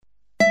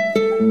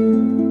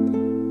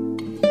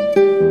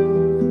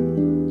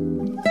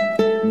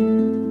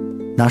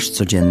Nasz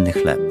codzienny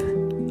chleb.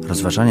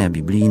 Rozważania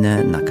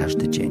biblijne na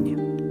każdy dzień.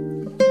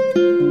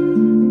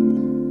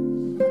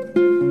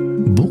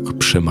 Bóg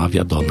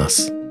przemawia do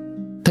nas.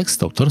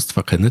 Tekst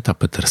autorstwa Kennetha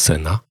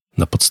Petersena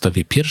na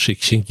podstawie pierwszej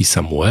księgi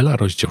Samuela,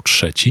 rozdział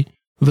 3,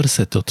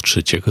 wersety od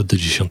 3 do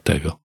 10.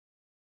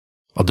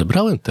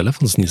 Odebrałem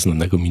telefon z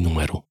nieznanego mi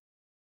numeru.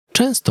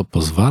 Często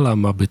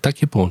pozwalam, aby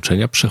takie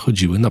połączenia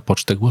przechodziły na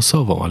pocztę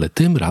głosową, ale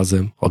tym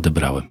razem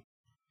odebrałem.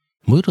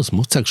 Mój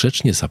rozmówca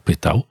grzecznie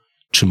zapytał,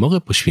 czy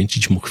mogę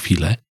poświęcić mu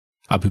chwilę,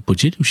 aby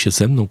podzielił się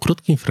ze mną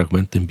krótkim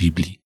fragmentem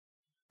Biblii.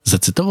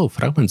 Zacytował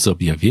fragment z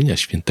objawienia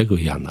świętego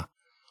Jana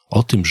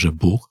o tym, że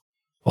Bóg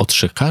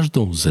otrze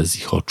każdą łzę z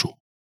ich oczu.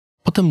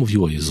 Potem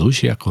mówił o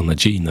Jezusie jako o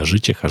nadziei na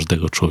życie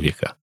każdego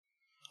człowieka.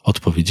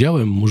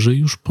 Odpowiedziałem mu, że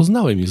już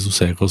poznałem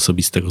Jezusa jako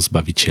osobistego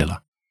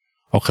Zbawiciela.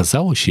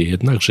 Okazało się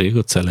jednak, że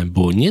jego celem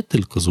było nie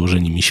tylko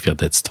złożenie mi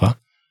świadectwa,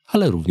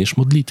 ale również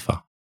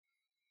modlitwa.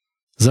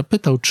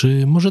 Zapytał,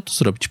 czy może to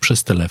zrobić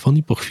przez telefon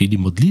i po chwili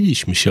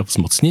modliliśmy się o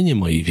wzmocnienie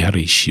mojej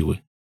wiary i siły.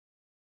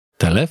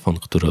 Telefon,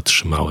 który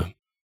otrzymałem,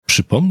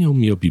 przypomniał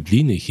mi o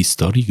biblijnej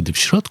historii, gdy w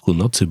środku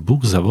nocy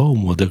Bóg zawołał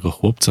młodego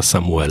chłopca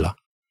Samuela.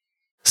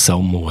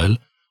 Samuel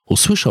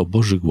usłyszał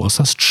Boży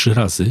głos aż 3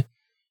 razy,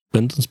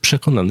 będąc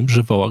przekonanym,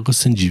 że woła go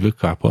sędziwy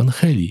kapłan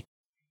Heli.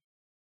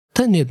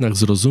 Ten jednak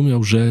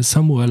zrozumiał, że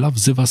Samuela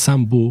wzywa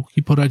sam Bóg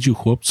i poradził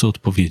chłopcu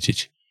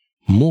odpowiedzieć: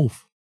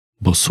 mów,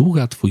 bo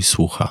sługa Twój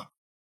słucha.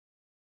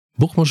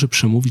 Bóg może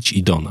przemówić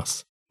i do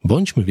nas.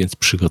 Bądźmy więc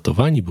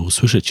przygotowani, by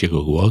usłyszeć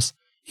Jego głos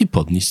i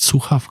podnieść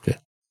słuchawkę.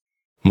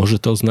 Może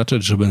to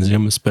oznaczać, że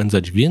będziemy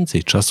spędzać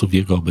więcej czasu w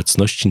Jego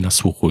obecności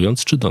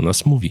nasłuchując, czy do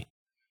nas mówi.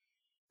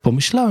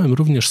 Pomyślałem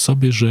również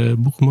sobie, że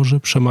Bóg może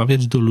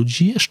przemawiać do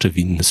ludzi jeszcze w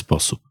inny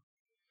sposób.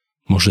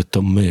 Może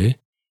to my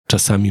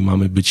czasami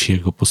mamy być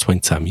Jego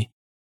posłańcami.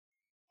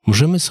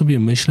 Możemy sobie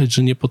myśleć,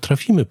 że nie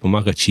potrafimy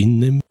pomagać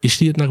innym,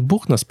 jeśli jednak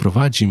Bóg nas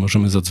prowadzi,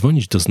 możemy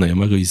zadzwonić do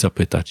znajomego i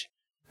zapytać: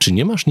 czy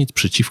nie masz nic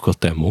przeciwko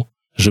temu,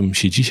 żebym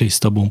się dzisiaj z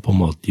Tobą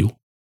pomodlił?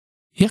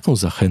 Jaką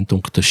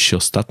zachętą ktoś się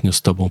ostatnio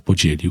z Tobą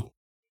podzielił?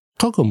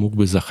 Kogo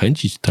mógłby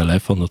zachęcić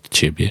telefon od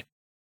Ciebie?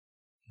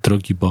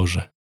 Drogi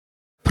Boże,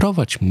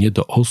 prowadź mnie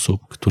do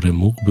osób, które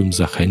mógłbym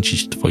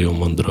zachęcić Twoją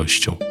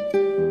mądrością.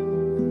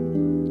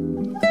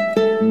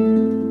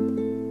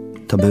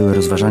 To były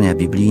rozważania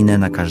biblijne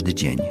na każdy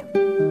dzień.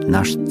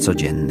 Nasz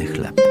codzienny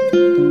chleb.